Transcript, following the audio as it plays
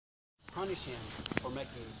punish him for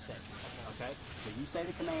making a mistake. Okay? So you say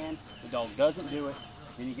the command, the dog doesn't do it,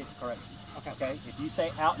 then he gets a correction. Okay? If you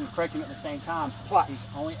say out and correct him at the same time, he's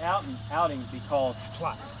only outing because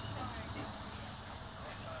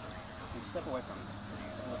step away from him.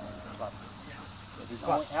 If he's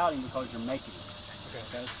only outing because you're making him.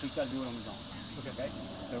 Okay? He's got to do it on his own. Okay?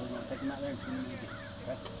 So we're going to take him out there and swing him again.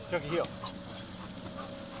 Okay? Chuck a heel.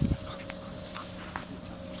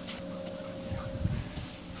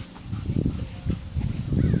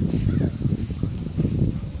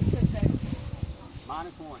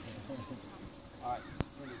 -1. All right.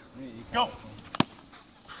 Go.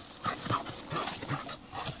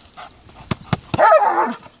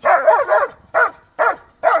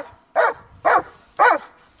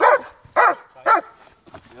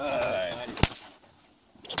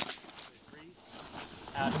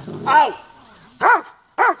 Out!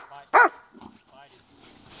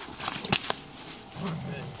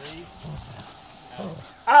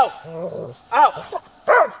 Out! Out!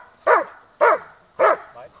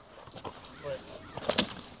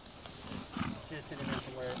 Just sitting in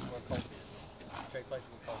somewhere where Colt is. Straight place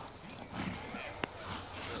with Colt.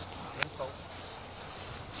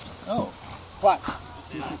 Oh. What?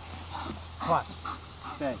 What?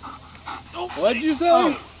 Stay. Oh. What did you say?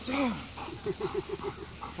 Oh.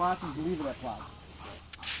 Plot and leave it at plot.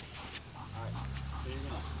 Alright. So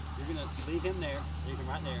you're gonna leave him there, leave him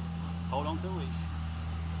right there, hold on to the leash.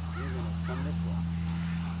 You're gonna come this way.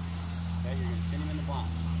 Okay, you're gonna send him in the blind.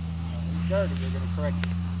 If he's dirty, you're gonna correct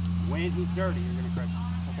him. When he's dirty, you're gonna correct him.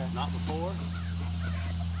 Okay. Not before.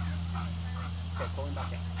 Okay, pull him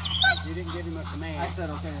back out. You didn't give him a command. I said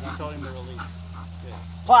okay. You told him to release. Good.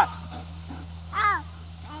 Plot.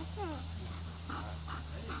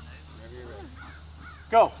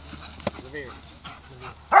 Go. Revere.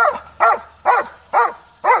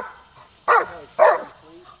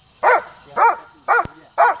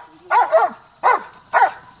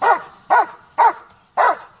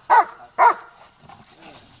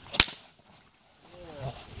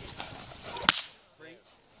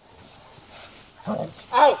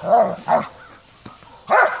 Out.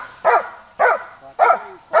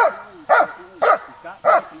 You've got to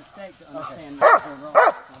make a mistake to understand what's going wrong.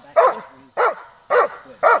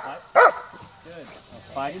 Good.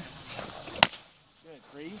 Fighting. Good.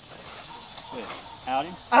 Freeze. Good. Out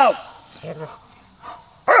him. Out.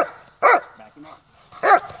 Back him up.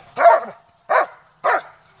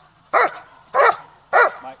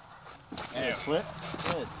 Bite. And slip.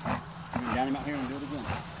 Good. You can down him out here and do it again.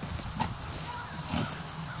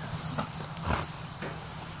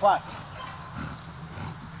 Plot.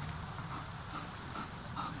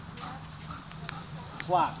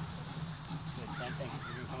 Plot. Good. Same thing.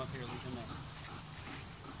 You're going to come up here and leave him there.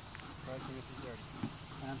 Correct him if he's dirty.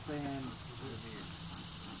 I'm saying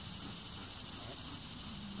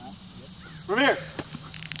Revere. Revere.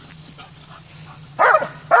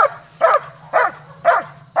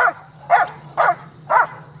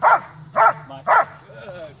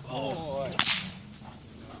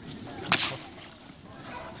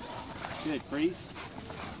 Good. Freeze.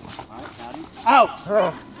 All right. Out him. Out.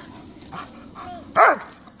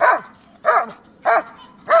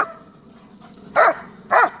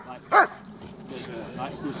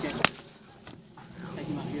 Take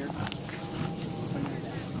him out here.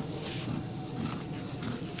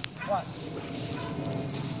 What?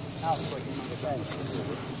 Out quick.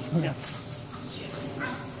 Yeah.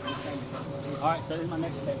 All right, so here's my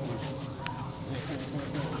next step.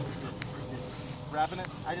 Wrapping it.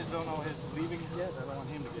 I just don't know his leaving yet. I don't want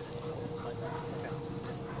him to get it. Like that. Okay.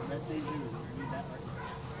 The best thing to do is leave that right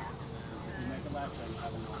there. If you make a last time, you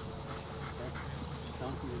have it on. Okay?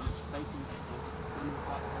 Don't do it. Face him.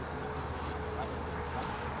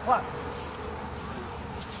 What?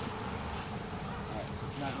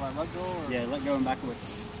 Now, do I let go or? Yeah, let go and back away.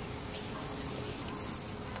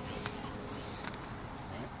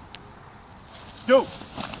 Go.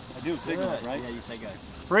 I do a signal, right? Yeah, you say go.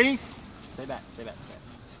 Breathe. Stay back, stay back, stay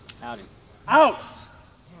back. Out him. Out.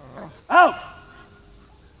 Out.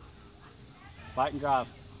 Bite and drive.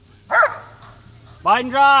 Bite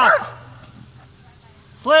and drive.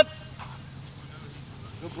 Slip.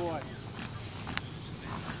 Good boy.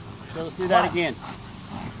 So let's do that again.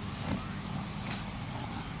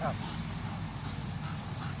 Out.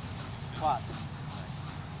 Plot.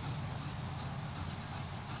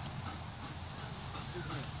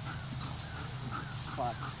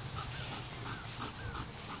 Plot.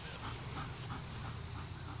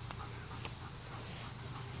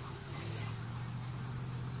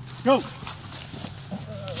 Go. Good.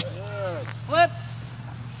 Flip.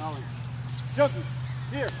 Junkie.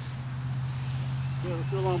 Here. Yeah, let's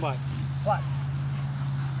do a long bite. What?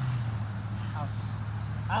 Out.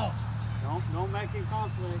 Out. Don't make him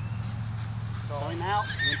conflict. Throw him out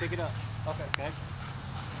and then pick it up. Okay. Okay?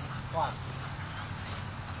 Flat.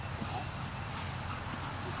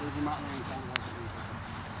 Just leave him out there and kind of like it.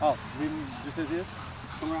 Oh, leave him just as he is?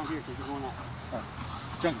 Come around here because you're going out. All right.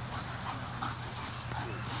 Jump.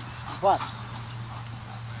 Flat.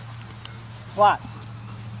 Flat.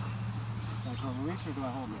 Do I release or do I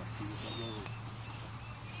hold this?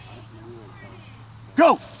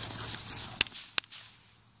 Go!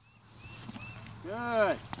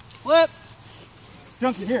 Good. Flip.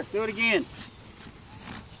 Junkie, here. Do it again.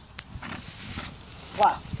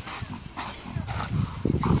 Flat.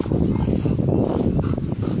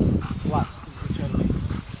 Flat.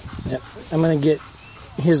 Yep. I'm going to get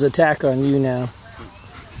his attack on you now.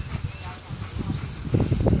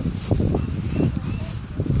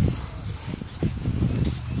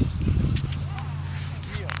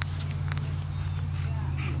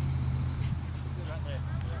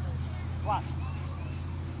 Flat.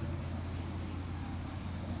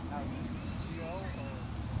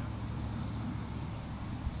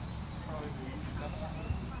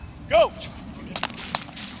 Go! Good.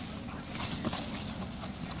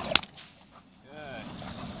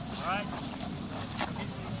 All right.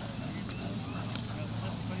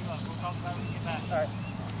 Put him up. We'll talk about it when you get back. All right.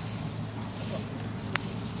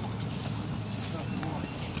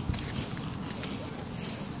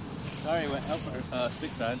 Sorry, went up our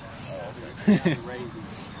stick side. Oh, okay.